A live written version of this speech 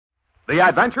The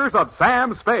Adventures of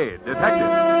Sam Spade, Detective.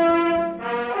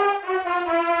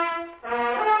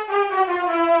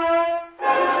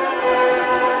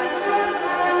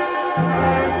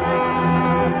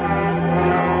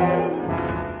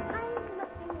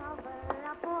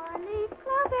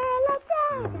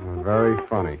 Very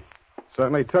funny.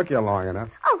 Certainly took you long enough.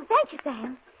 Oh, thank you,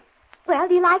 Sam. Well,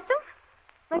 do you like them?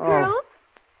 My curls?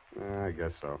 Yeah, I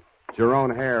guess so. It's your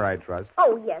own hair, I trust.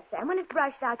 Oh, yes, Sam. When it's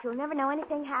brushed out, you'll never know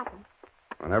anything happened.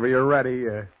 Whenever you're ready,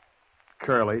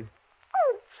 Curly.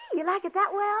 Oh, gee, you like it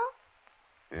that well?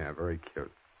 Yeah, very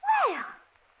cute.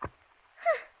 Well.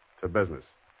 To business.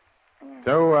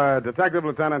 To Detective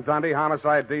Lieutenant Dundee,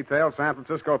 Homicide Detail, San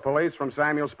Francisco Police, from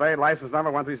Samuel Spade, license number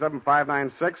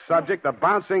 137596, subject, the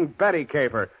Bouncing Betty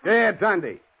Caper. Yeah,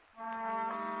 Dundee.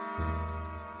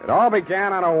 It all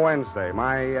began on a Wednesday.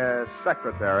 My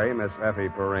secretary, Miss Effie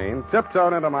Perrine,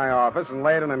 tiptoed into my office and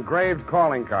laid an engraved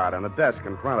calling card on the desk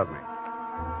in front of me.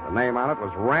 The name on it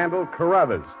was Randall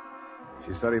Carruthers.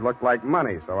 She said he looked like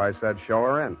money, so I said, show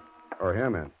her in. Or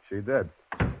him in. She did.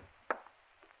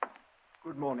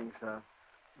 Good morning, sir.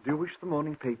 Do you wish the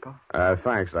morning paper?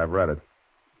 Thanks, I've read it.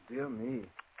 Dear me.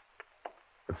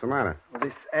 What's the matter?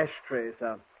 This ashtray,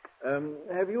 sir.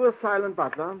 Have you a silent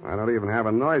butler? I don't even have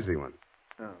a noisy one.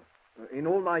 Oh. In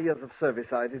all my years of service,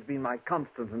 it has been my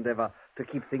constant endeavor to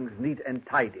keep things neat and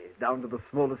tidy, down to the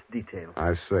smallest detail.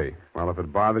 I see. Well, if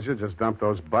it bothers you, just dump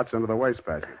those butts into the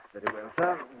wastebasket. Very well,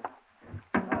 sir.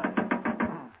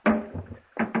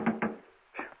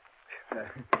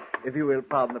 If you will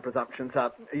pardon the presumption,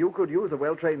 sir, you could use a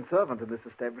well-trained servant in this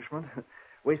establishment.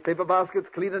 Wastepaper baskets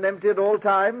clean and empty at all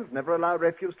times. Never allow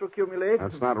refuse to accumulate.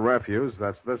 That's not refuse.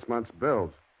 That's this month's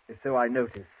bills. So I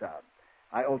noticed, sir.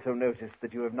 I also noticed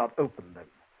that you have not opened them.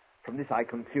 From this, I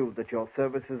conclude that your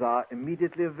services are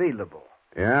immediately available.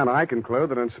 Yeah, and I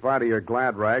conclude that in spite of your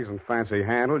glad rags and fancy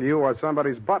handle, you are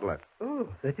somebody's butler. Oh,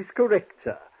 that is correct,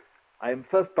 sir. I am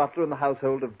first butler in the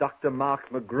household of Dr. Mark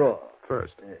McGraw.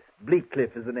 First? Yes.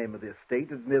 Bleakcliff is the name of the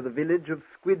estate. It's near the village of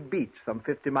Squid Beach, some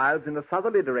 50 miles in a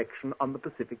southerly direction on the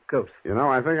Pacific coast. You know,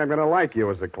 I think I'm going to like you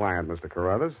as a client, Mr.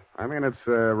 Carruthers. I mean, it's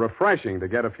refreshing to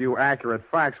get a few accurate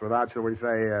facts without, shall we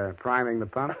say, priming the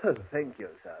pump. Thank you,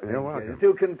 sir. You're welcome.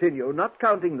 To continue, not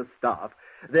counting the staff,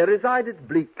 there reside at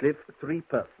Bleakcliff 3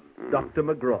 persons. Dr.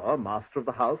 McGraw, master of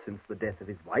the house since the death of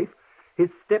his wife, his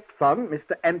stepson,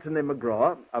 Mr. Anthony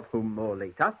McGraw, of whom more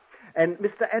later, and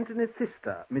Mr. Anthony's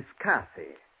sister, Miss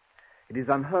Cathy. It is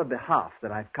on her behalf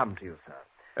that I've come to you,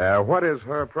 sir. What is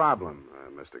her problem,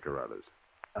 Mr. Carruthers?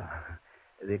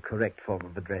 The correct form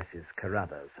of address is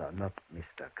Carruthers, sir, not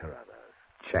Mr. Carruthers.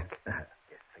 Check. Yes,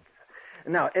 thank you, sir.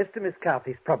 Now, as to Miss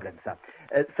Cathy's problem, sir,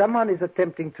 someone is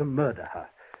attempting to murder her.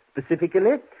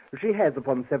 Specifically, she has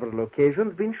upon several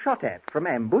occasions been shot at from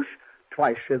ambush.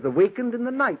 Twice she has awakened in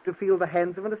the night to feel the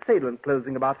hands of an assailant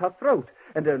closing about her throat.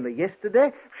 And only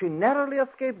yesterday, she narrowly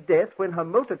escaped death when her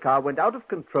motor car went out of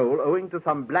control owing to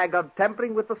some blackguard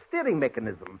tampering with the steering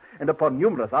mechanism. And upon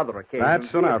numerous other occasions...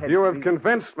 That's enough. You have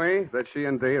convinced me that she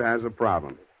indeed has a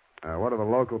problem. What do the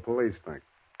local police think?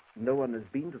 No one has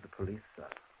been to the police, sir.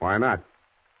 Why not?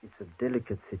 It's a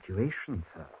delicate situation,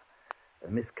 sir.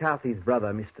 Miss Cathy's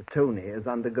brother, Mr. Tony, is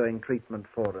undergoing treatment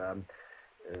for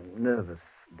nervous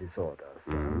disorder.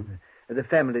 Mm-hmm. The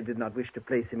family did not wish to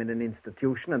place him in an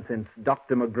institution, and since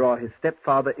Dr. McGraw, his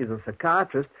stepfather, is a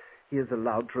psychiatrist, he is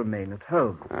allowed to remain at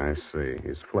home. I see.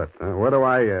 He's flipped. Where do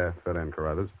I fit in,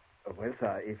 Carruthers? Well,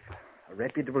 sir, if a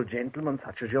reputable gentleman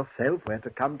such as yourself were to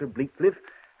come to Bleakcliff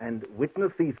and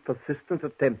witness these persistent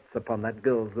attempts upon that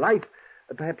girl's life,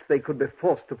 perhaps they could be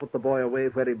forced to put the boy away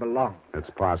where he belongs. It's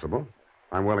possible.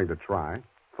 I'm willing to try.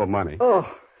 For money. Oh,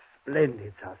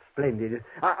 splendid, sir, splendid.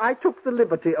 I took the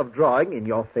liberty of drawing, in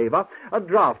your favor, a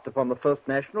draft upon the First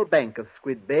National Bank of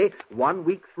Squid Bay, 1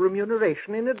 week's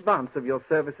remuneration in advance of your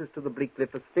services to the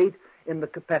Bleakcliff estate in the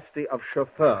capacity of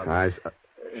chauffeur.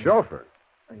 Chauffeur?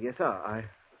 Yes, sir. I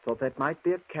thought that might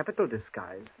be a capital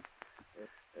disguise.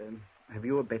 Have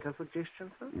you a better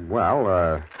suggestion, sir?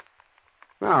 Well,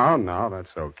 no,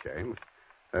 that's okay.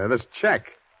 This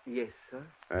check. Yes, sir.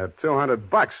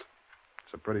 $200.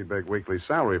 It's a pretty big weekly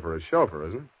salary for a chauffeur,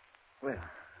 isn't it? Well,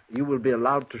 you will be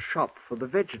allowed to shop for the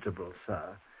vegetables,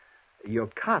 sir. Your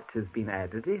cut has been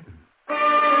added in.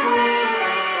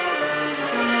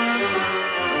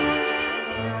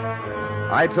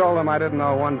 I told them I didn't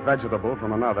know one vegetable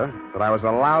from another, that I was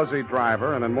a lousy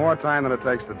driver, and in more time than it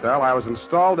takes to tell, I was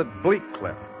installed at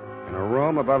Bleakcliff in a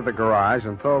room above the garage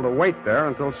and told to wait there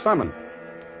until summoned.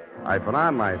 I put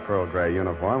on my pearl gray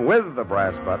uniform with the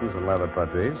brass buttons and leather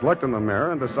puttees, looked in the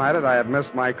mirror, and decided I had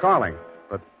missed my calling,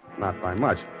 but not by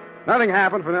much. Nothing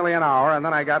happened for nearly an hour, and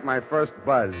then I got my first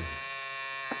buzz.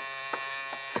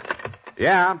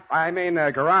 Yeah, I mean,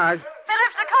 garage.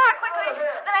 Phillips, the car, quickly.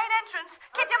 The main entrance.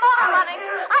 Keep your motor running.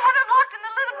 I have him locked in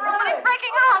the living room, but he's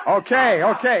breaking out.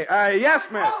 Okay. Yes,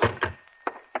 miss.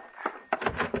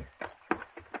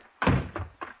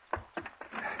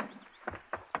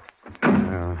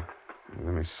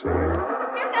 Let me see.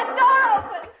 Get that door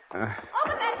open.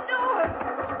 Open that door.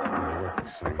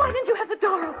 Why didn't you have the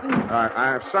door open?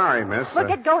 I'm sorry, miss. Well,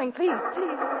 get going, please.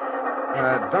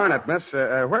 Darn it, miss.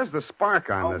 Where's the spark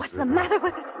on this? What's the matter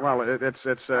with it? Well, it's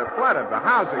flooded. The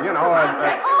house, you know.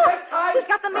 He's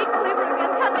got the meat cleaver again.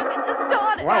 Can't you get this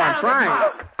door? Well, I'm trying.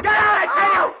 Get out, I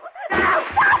tell you! Get out!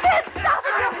 Stop it!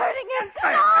 You're hurting him. No.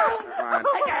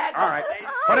 All right.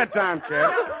 Put it down, kid.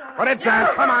 Put it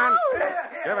down. Come on.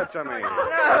 Give it to me.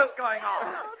 What's going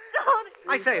on? Tony.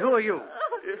 I say, who are you?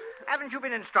 Haven't you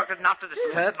been instructed not to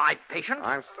disturb my patient?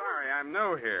 I'm sorry. I'm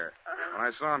new here. When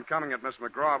I saw him coming at Miss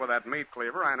McGraw with that meat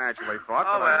cleaver, I naturally thought...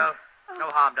 Oh, well. No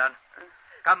harm done.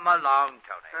 Come along,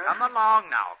 Tony. Come along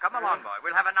now. Come along, boy.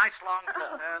 We'll have a nice long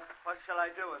talk. What shall I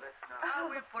do with this now?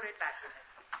 We'll put it back in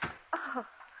it.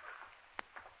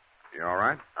 You all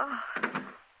right?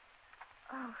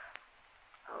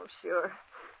 Oh, sure.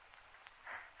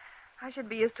 I should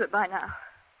be used to it by now.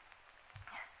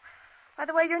 By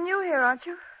the way, you're new here, aren't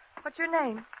you? What's your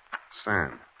name?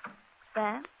 Sam.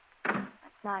 Sam?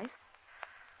 That's nice.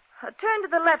 Turn to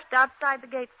the left outside the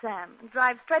gate, Sam, and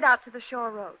drive straight out to the shore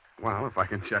road. Well, if I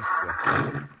can just...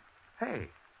 Hey,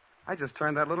 I just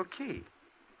turned that little key.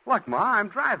 Look, Ma, I'm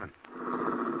driving.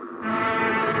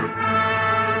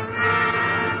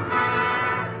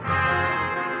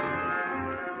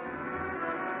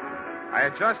 I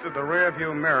adjusted the rear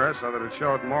view mirror so that it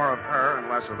showed more of her and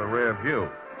less of the rear view.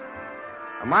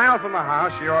 A mile from the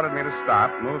house, she ordered me to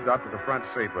stop, moved up to the front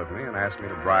seat with me, and asked me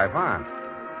to drive on.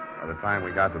 By the time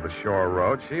we got to the shore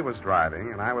road, she was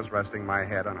driving, and I was resting my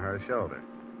head on her shoulder.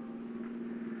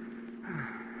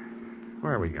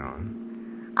 Where are we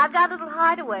going? I've got a little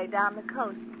hideaway down the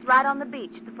coast. It's right on the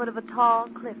beach, at the foot of a tall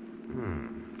cliff.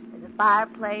 There's a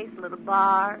fireplace, a little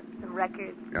bar, some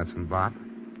records. Got some bop?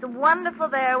 It's wonderful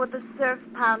there with the surf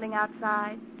pounding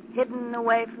outside, hidden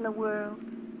away from the world.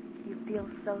 You feel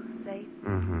so safe.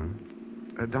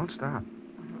 Don't stop.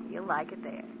 You'll like it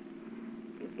there.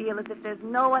 You feel as if there's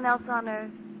no one else on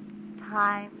earth.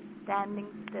 Time standing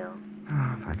still.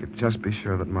 Oh, if I could just be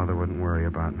sure that Mother wouldn't worry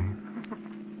about me.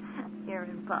 You're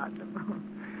impossible.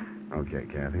 Okay,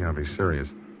 Kathy, I'll be serious.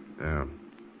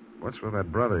 What's with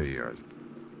that brother of yours?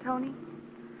 Tony?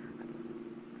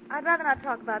 I'd rather not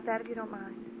talk about that if you don't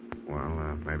mind.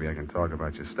 Well, maybe I can talk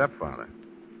about your stepfather.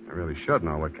 I really should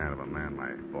know what kind of a man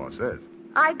my boss is.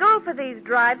 I go for these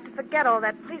drives to forget all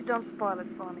that. Please don't spoil it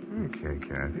for me. Okay,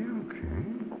 Kathy, okay.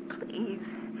 Oh, please.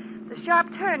 The sharp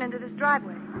turn into this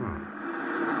driveway.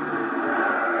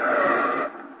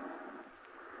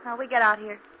 Now, we get out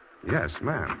here. Yes,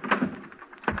 ma'am.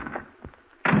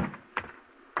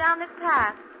 Down this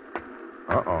path.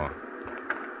 Uh-oh.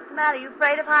 What's the matter? You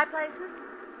afraid of high places?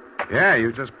 Yeah,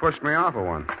 you just pushed me off of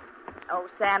one. Oh,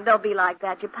 Sam, don't be like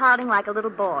that. You're pouting like a little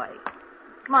boy.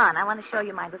 Come on, I want to show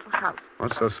you my little house.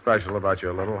 What's so special about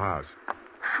your little house?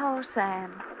 Oh,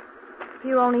 Sam, if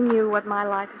you only knew what my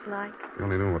life is like. You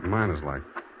only knew what mine is like.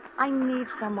 I need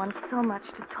someone so much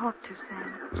to talk to,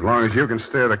 Sam. As long as you can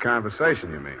steer the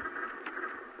conversation, you mean.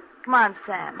 Come on,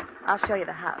 Sam. I'll show you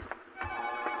the house.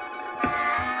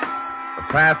 The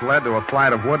path led to a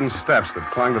flight of wooden steps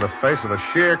that clung to the face of a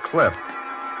sheer cliff.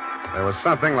 There was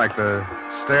something like the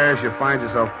stairs you find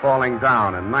yourself falling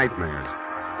down in nightmares.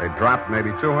 They dropped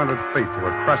maybe 200 feet to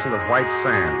a crescent of white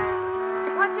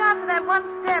sand. Watch out for that one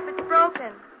step. It's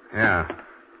broken. Yeah.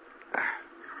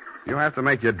 You have to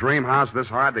make your dream house this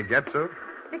hard to get to?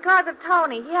 Because of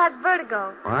Tony. He has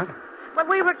vertigo. What? When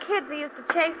we were kids, he used to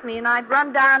chase me, and I'd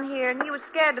run down here, and he was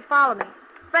scared to follow me.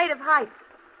 Afraid of heights.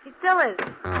 He still is.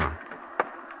 Oh.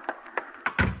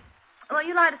 Well,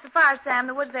 you light us a fire, Sam.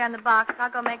 The wood's there in the box. I'll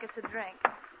go make us a drink.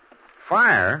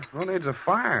 Fire? Who needs a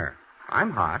fire?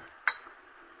 I'm hot.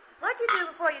 What'd you do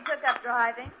before you took up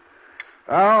driving?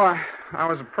 Oh, I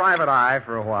was a private eye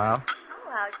for a while.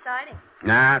 Oh, how exciting.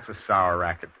 Nah, it's a sour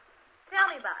racket. Tell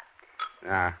me about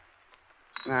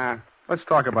it. Nah. Let's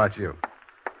talk about you.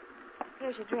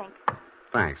 Here's your drink.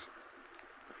 Thanks.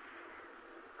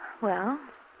 Well,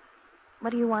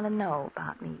 what do you want to know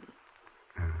about me?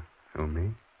 Who,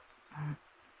 me?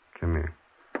 Come here.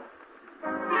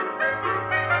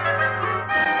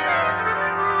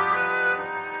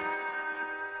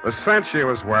 The scent she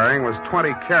was wearing was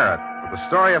 20 carat, but the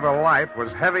story of her life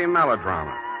was heavy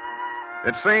melodrama.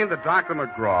 It seemed that Dr.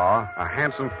 McGraw, a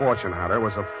handsome fortune hunter,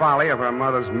 was a folly of her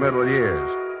mother's middle years.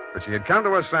 But she had come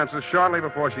to her senses shortly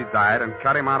before she died and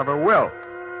cut him out of her will.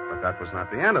 But that was not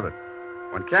the end of it.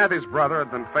 When Kathy's brother had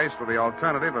been faced with the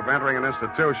alternative of entering an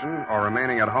institution or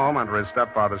remaining at home under his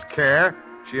stepfather's care,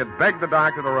 she had begged the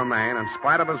doctor to remain in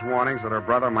spite of his warnings that her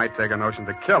brother might take a notion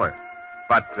to kill her.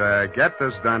 But get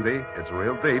this, Dundee, it's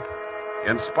real deep.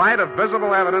 In spite of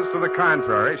visible evidence to the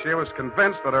contrary, she was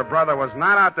convinced that her brother was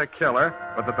not out to kill her,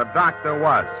 but that the doctor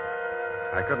was.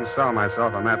 I couldn't sell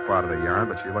myself on that part of the yarn,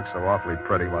 but she looked so awfully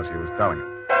pretty while she was telling it.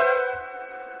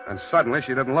 And suddenly,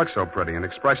 she didn't look so pretty. An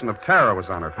expression of terror was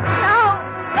on her face. No!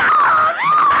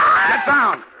 Get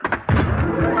down!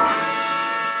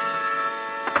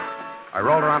 I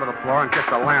rolled her onto the floor and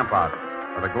kicked the lamp out.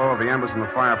 By the glow of the embers in the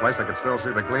fireplace, I could still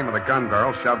see the gleam of the gun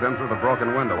barrel shoved in through the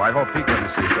broken window. I hoped he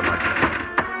couldn't see so much.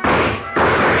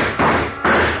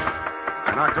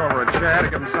 I knocked over a chair to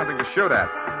give him something to shoot at.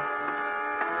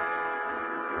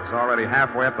 He was already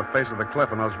halfway up the face of the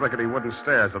cliff on those rickety wooden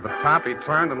stairs. At the top, he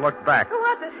turned and looked back. Who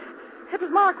was it? It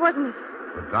was Mark, wasn't it?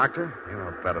 The doctor? You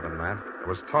know better than that. It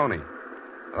was Tony.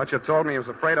 I thought you told me he was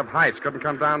afraid of heights, couldn't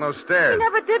come down those stairs. He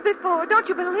never did before. Don't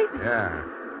you believe me?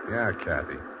 Yeah,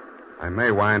 Kathy. I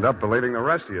may wind up believing the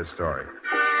rest of your story.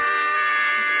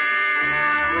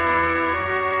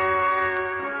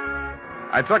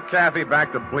 I took Kathy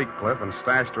back to Bleak Cliff and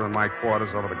stashed her in my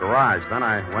quarters over the garage. Then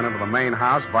I went into the main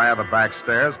house via the back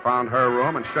stairs, found her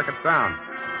room, and shook it down.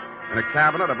 In a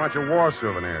cabinet, a bunch of war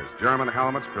souvenirs, German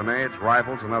helmets, grenades,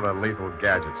 rifles, and other lethal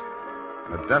gadgets.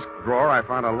 In a desk drawer, I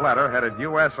found a letter headed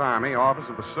U.S. Army, Office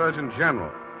of the Surgeon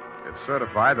General. It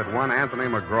certified that one Anthony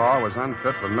McGraw was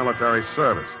unfit for military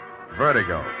service.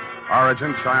 Vertigo.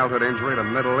 Origin, childhood injury to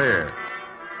middle ear.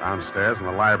 Downstairs in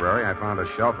the library, I found a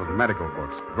shelf of medical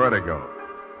books. Vertigo.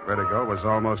 Vertigo was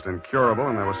almost incurable,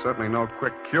 and there was certainly no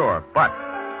quick cure. But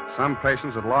some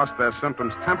patients had lost their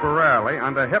symptoms temporarily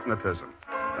under hypnotism.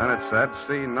 Then it said,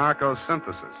 see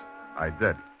narcosynthesis. I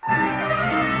did.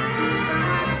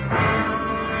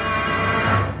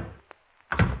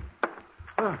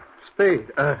 Oh,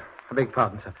 Spade. I beg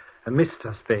pardon, sir.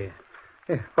 Mr. Spade.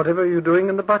 Whatever are you doing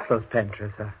in the butler's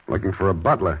pantry, sir? Looking for a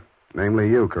butler. Namely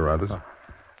you, Carruthers. Oh.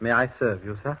 May I serve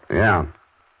you, sir? Yeah.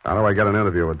 How do I get an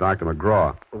interview with Dr.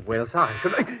 McGraw? Well, sir, I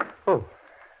should... Oh.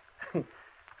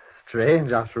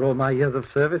 Strange, after all my years of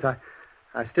service,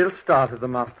 I still start at the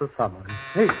master's summons.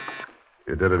 Hey.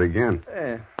 You did it again.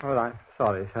 Well, I'm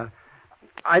sorry, sir.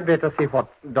 I'd better see what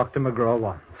Dr. McGraw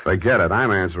wants. Forget it.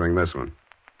 I'm answering this one.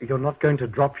 You're not going to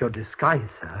drop your disguise,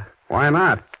 sir. Why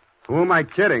not? Who am I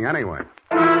kidding, anyway?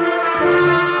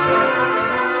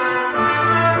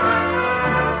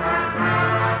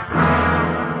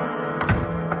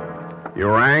 You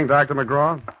rang, Dr.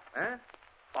 McGraw?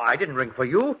 Oh, I didn't ring for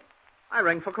you. I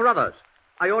rang for Carruthers.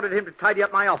 I ordered him to tidy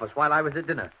up my office while I was at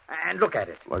dinner. And look at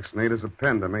it. Looks neat as a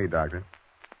pin to me, Doctor.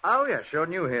 Oh, yeah, sure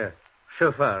new here.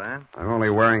 Chauffeur, eh? I'm only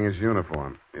wearing his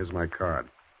uniform. Here's my card.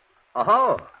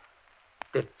 Oh,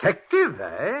 detective,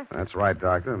 eh? That's right,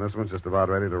 Doctor. And this one's just about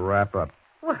ready to wrap up.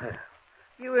 Well,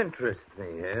 you interest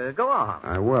me. Go on.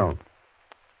 I will.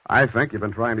 I think you've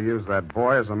been trying to use that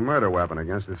boy as a murder weapon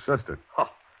against his sister. Oh,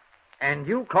 and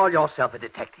you call yourself a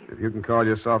detective? If you can call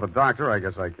yourself a doctor, I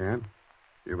guess I can.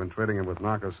 You've been treating him with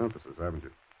narcosynthesis, haven't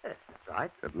you? Yes, that's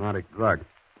right. Hypnotic drug.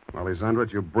 While he's under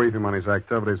it, you brief him on his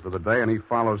activities for the day, and he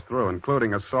follows through,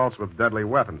 including assaults with deadly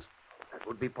weapons. That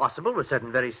would be possible with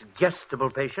certain very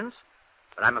suggestible patients,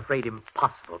 but I'm afraid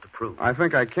impossible to prove. I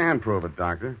think I can prove it,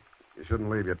 Doctor. You shouldn't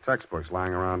leave your textbooks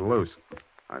lying around loose.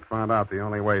 I found out the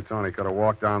only way Tony could have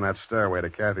walked down that stairway to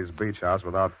Kathy's beach house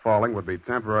without falling would be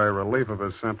temporary relief of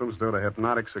his symptoms due to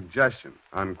hypnotic suggestion.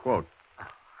 Unquote. Oh,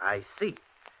 I see.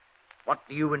 What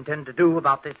do you intend to do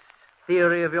about this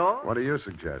theory of yours? What do you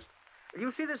suggest?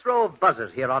 You see this row of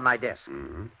buzzers here on my desk?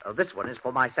 Mm-hmm. This one is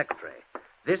for my secretary.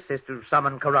 This is to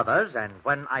summon Carruthers, and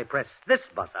when I press this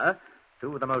buzzer,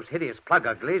 two of the most hideous plug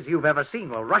uglies you've ever seen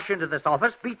will rush into this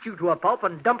office, beat you to a pulp,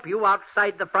 and dump you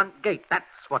outside the front gate. That's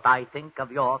what I think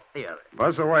of your theory.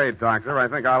 Buzz away, Doctor. I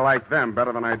think I like them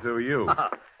better than I do you.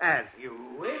 As you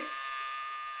wish.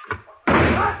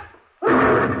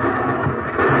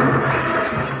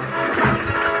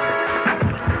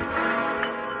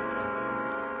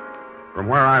 From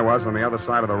where I was on the other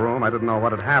side of the room, I didn't know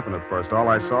what had happened at first. All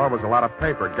I saw was a lot of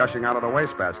paper gushing out of the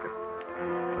wastebasket.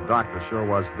 The doctor sure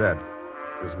was dead.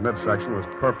 His midsection was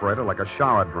perforated like a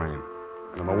shower drain.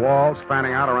 And in the walls,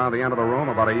 fanning out around the end of the room,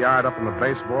 about a yard up from the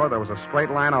baseboard, there was a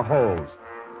straight line of holes.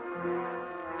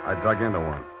 I dug into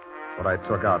one. What I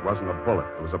took out wasn't a bullet.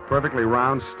 It was a perfectly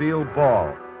round steel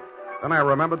ball. Then I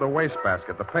remembered the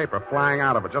wastebasket, the paper flying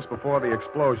out of it just before the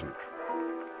explosion.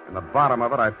 In the bottom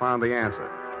of it, I found the answer.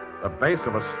 the base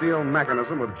of a steel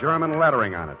mechanism with German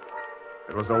lettering on it.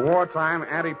 It was a wartime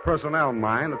anti-personnel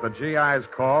mine that the GIs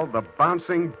called the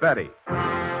Bouncing Betty.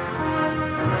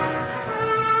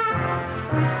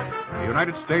 The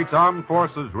United States Armed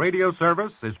Forces Radio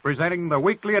Service is presenting the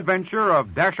weekly adventure of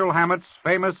Dashiell Hammett's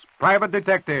famous private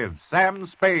detective, Sam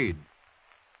Spade.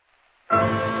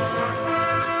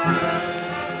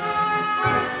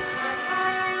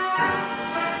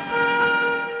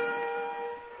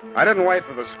 I didn't wait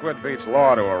for the Squid Beach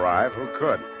law to arrive. Who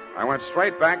could? I went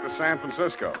straight back to San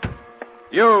Francisco.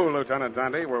 You, Lieutenant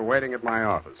Dundee, were waiting at my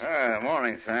office.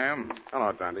 Morning, Sam.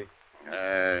 Hello, Dundee.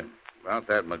 About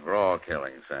that McGraw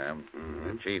killing, Sam. Mm-hmm.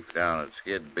 The chief down at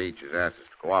Skid Beach has asked us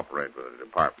to cooperate with the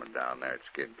department down there at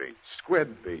Skid Beach.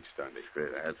 Squid Beach, Dundee.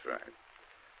 That's right.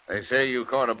 They say you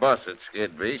caught a bus at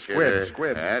Skid Beach. Squid.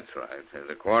 That's right.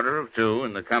 At 1:45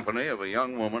 in the company of a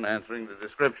young woman answering the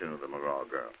description of the McGraw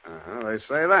girl. Uh-huh. They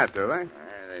say that, do they?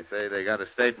 They say they got a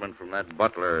statement from that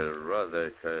butler,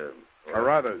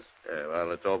 Carruthers.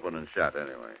 Well, it's open and shut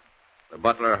anyway. The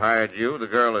butler hired you, the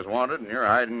girl is wanted, and you're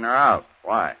hiding her out.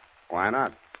 Why? Why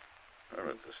not? Well,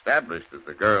 it's established that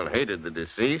the girl hated the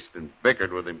deceased and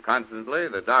bickered with him constantly.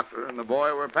 The doctor and the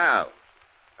boy were pals.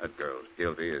 That girl's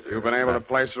guilty as... You've been able to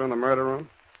place her in the murder room?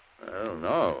 Well,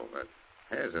 no, but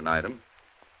here's an item.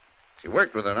 She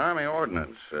worked with an Army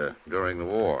ordnance during the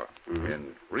war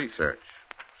in research.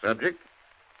 Subject?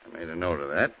 I made a note of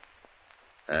that.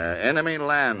 Enemy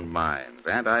landmines,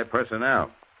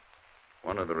 anti-personnel.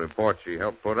 One of the reports she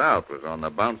helped put out was on the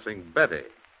Bouncing Betty.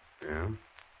 Yeah?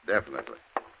 Definitely.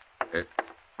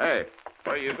 Hey,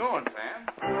 where are you going, Sam?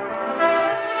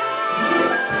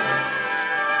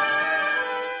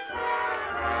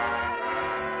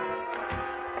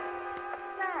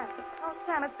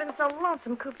 Sam, it's been so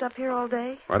lonesome cooped up here all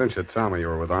day. Why didn't you tell me you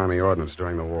were with Army ordnance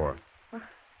during the war? Well,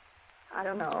 I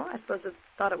don't know. I suppose it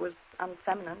thought it was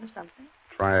unfeminine or something.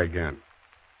 Try again.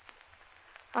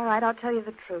 All right, I'll tell you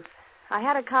the truth. I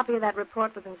had a copy of that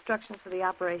report with instructions for the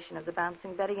operation of the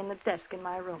Bouncing Betty in the desk in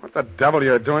my room. What the devil are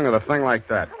you doing with a thing like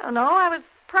that? I don't know. I was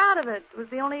proud of it. It was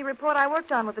the only report I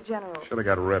worked on with the general. Should have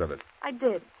got rid of it. I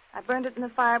did. I burned it in the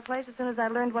fireplace as soon as I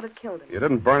learned what had killed him. You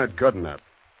didn't burn it good enough.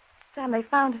 Sam, they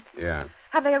found it. Yeah.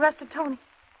 Have they arrested Tony?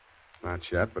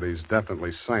 Not yet, but he's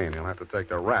definitely sane. He'll have to take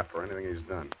the rap for anything he's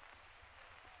done.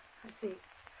 I see.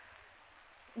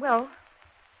 Well,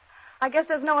 I guess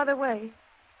there's no other way.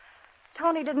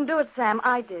 Tony didn't do it, Sam.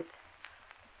 I did.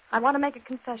 I want to make a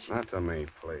confession. Not to me,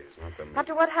 please. Not to me.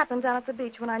 After what happened down at the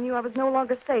beach when I knew I was no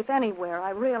longer safe anywhere,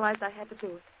 I realized I had to do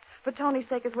it. For Tony's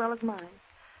sake as well as mine.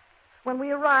 When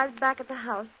we arrived back at the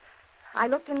house, I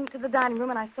looked into the dining room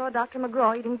and I saw Dr.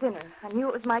 McGraw eating dinner. I knew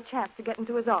it was my chance to get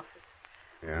into his office.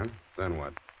 Yeah? Then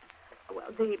what?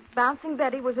 Well, the Bouncing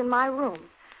Betty was in my room.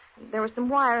 There was some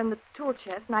wire in the tool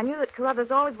chest, and I knew that Carruthers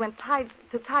always went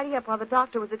to tidy up while the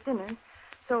doctor was at dinner.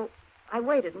 So I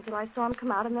waited until I saw him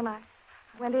come out, and then I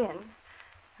went in,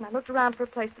 and I looked around for a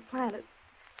place to plant it,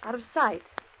 out of sight.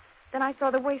 Then I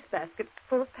saw the wastebasket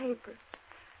full of papers.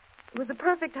 It was the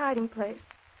perfect hiding place.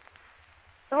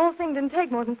 The whole thing didn't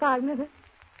take more than 5 minutes.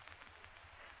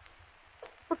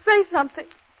 Well, say something.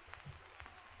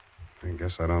 I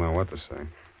guess I don't know what to say.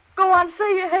 Go on,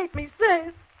 say you hate me. Say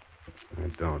it. I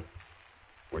don't.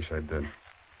 Wish I did.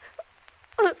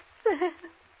 Oh, Sam.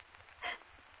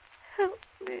 Help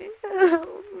me.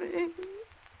 Help me.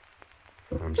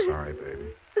 I'm sorry,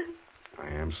 baby. I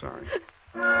am sorry.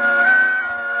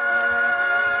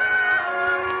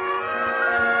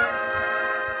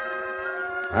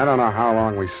 I don't know how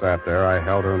long we sat there. I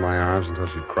held her in my arms until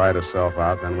she cried herself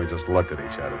out, then we just looked at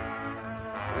each other.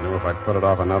 I knew if I put it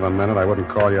off another minute, I wouldn't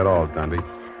call you at all, Dundee.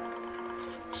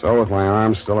 So, with my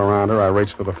arms still around her, I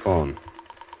reached for the phone.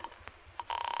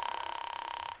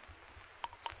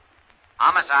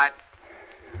 Homicide.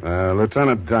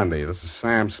 Lieutenant Dundee, this is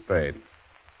Sam Spade.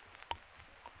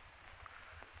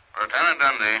 Lieutenant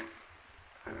Dundee.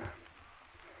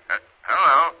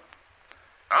 Hello?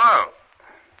 Hello?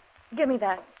 Give me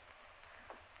that.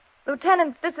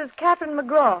 Lieutenant, this is Catherine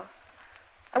McGraw.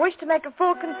 I wish to make a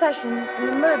full confession in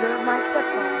the murder of my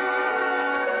stepmother.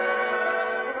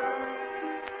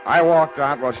 I walked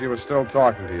out while she was still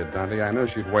talking to you, Dundee. I knew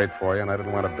she'd wait for you, and I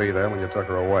didn't want to be there when you took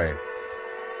her away.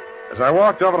 As I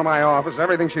walked over to my office,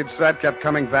 everything she'd said kept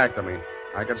coming back to me.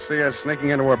 I could see her sneaking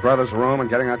into her brother's room and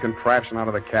getting a contraption out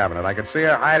of the cabinet. I could see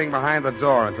her hiding behind the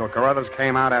door until Carruthers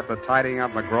came out after tidying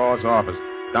up McGraw's office,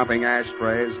 dumping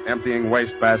ashtrays, emptying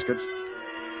wastebaskets.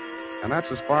 And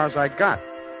that's as far as I got.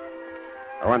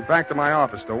 I went back to my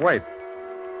office to wait.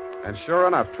 And sure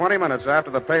enough, 20 minutes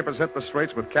after the papers hit the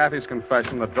streets with Kathy's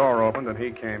confession, the door opened and he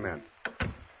came in.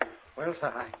 Well,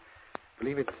 sir, I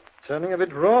believe it's turning a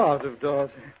bit raw out of doors.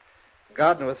 The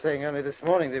gardener was saying only this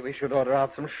morning that we should order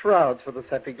out some shrouds for the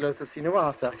Saphiglossa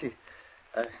sinuata.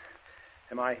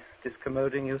 Am I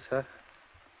discommoding you, sir?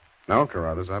 No,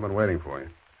 Carruthers, I've been waiting for you.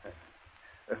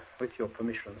 With your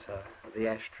permission, sir. The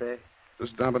ashtray.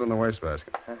 Just dump it in the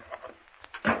wastebasket.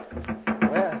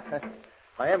 Well,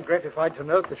 I am gratified to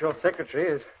note that your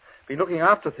secretary has been looking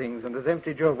after things and has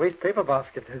emptied your waste paper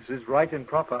basket. This is right and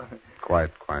proper.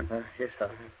 Quite. Yes,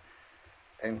 sir.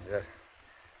 And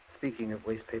speaking of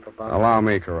waste paper baskets... Allow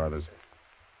me, Carruthers.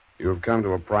 You have come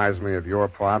to apprise me of your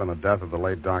part in the death of the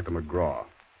late Dr. McGraw.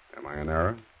 Am I in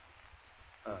error?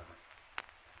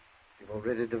 You've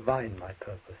already divined my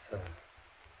purpose, sir.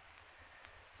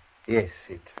 Yes,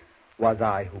 it was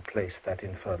I who placed that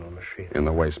infernal machine. In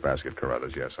the wastebasket,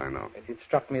 Carruthers, yes, I know. It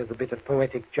struck me as a bit of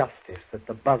poetic justice that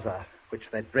the buzzer, which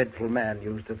that dreadful man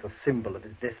used as a symbol of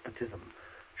his despotism,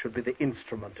 should be the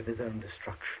instrument of his own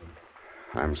destruction.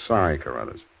 I'm sorry,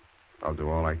 Carruthers. I'll do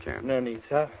all I can. No need,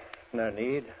 sir. No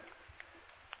need.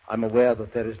 I'm aware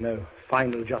that there is no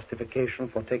final justification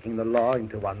for taking the law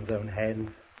into one's own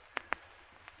hands.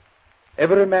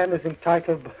 Every man is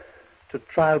entitled to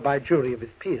trial by jury of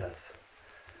his peers.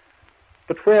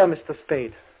 But where, Mr.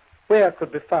 Spade, where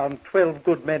could be found 12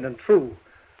 good men and true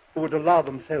who would allow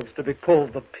themselves to be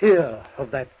called the peer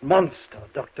of that monster,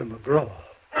 Dr. McGraw?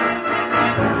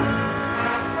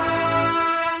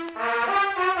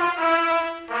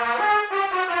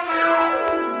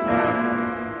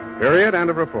 Period. End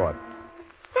of report.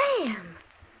 Sam,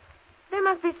 there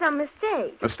must be some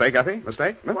mistake. Mistake, Effie?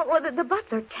 Mistake? Huh? Well, the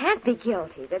butler can't be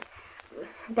guilty.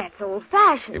 That's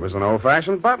old-fashioned. He was an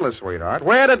old-fashioned butler, sweetheart.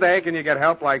 Where today can you get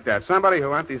help like that? Somebody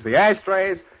who empties the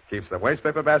ashtrays, keeps the waste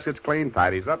paper baskets clean,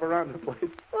 tidies up around the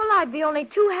place. Well, I'd be only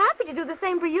too happy to do the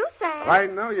same for you, Sam. I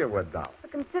know you would, doll.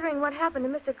 But considering what happened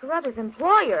to Mr. Carruthers'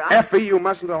 employer, Effie, you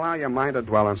mustn't allow your mind to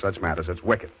dwell on such matters. It's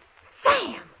wicked.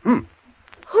 Sam!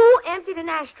 Who emptied an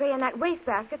ashtray in that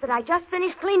wastebasket that I just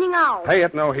finished cleaning out? Pay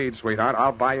it no heed, sweetheart.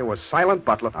 I'll buy you a silent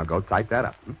butler. I'll go type that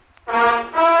up. Here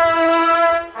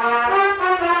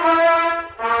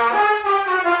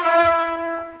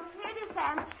it is,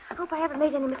 Sam. I hope I haven't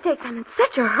made any mistakes. I'm in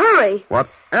such a hurry.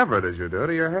 Whatever did you do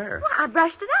to your hair? Well, I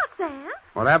brushed it out, Sam.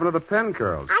 What happened to the pin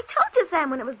curls? I told you, Sam,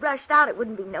 when it was brushed out, it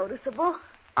wouldn't be noticeable.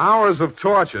 Hours of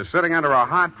torture sitting under a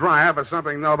hot dryer for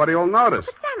something nobody will notice.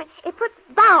 But, Sam, it puts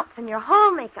bounce in your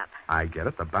whole makeup. I get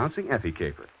it. The bouncing Effie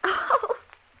caper. Oh.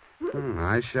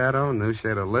 Eyeshadow, new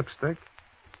shade of lipstick.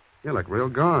 You look real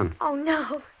gone. Oh,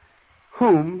 no.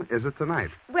 Whom is it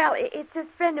tonight? Well, it's this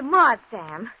friend of Maud's,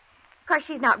 Sam. Of course,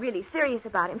 she's not really serious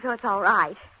about him, so it's all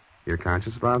right. Your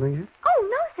conscience bothering you? Oh,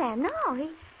 no, Sam, no.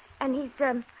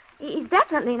 He's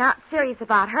definitely not serious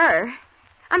about her.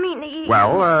 I mean,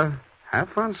 Well, have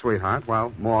fun, sweetheart,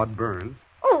 while Maud burns.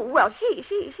 Oh, well, she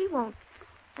won't.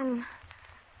 And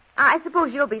I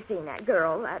suppose you'll be seeing that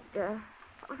girl, what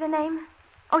was her name?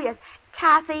 Oh, yes,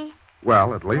 Kathy.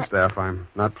 Well, at least, F, I'm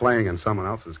not playing in someone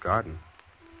else's garden.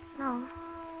 No.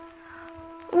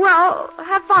 Well,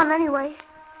 have fun anyway.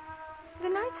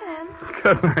 Good night, Sam.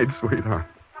 Good night, sweetheart.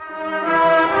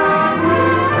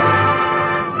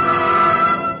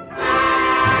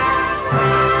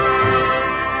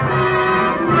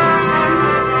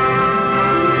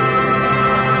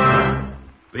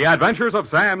 The Adventures of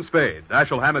Sam Spade,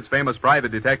 Dashiell Hammett's famous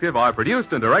private detective, are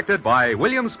produced and directed by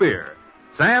William Spear.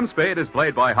 Sam Spade is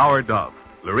played by Howard Duff.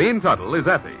 Lorene Tuttle is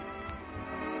Effie.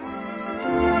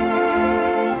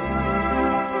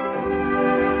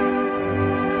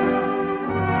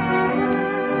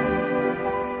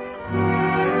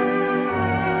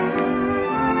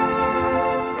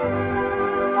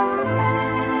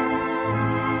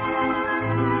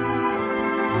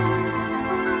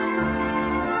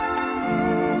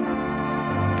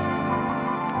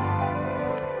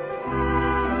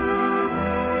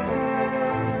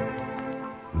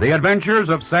 The Adventures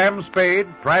of Sam Spade,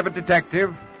 Private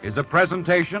Detective, is a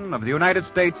presentation of the United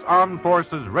States Armed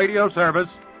Forces Radio Service,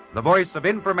 the voice of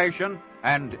information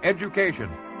and education.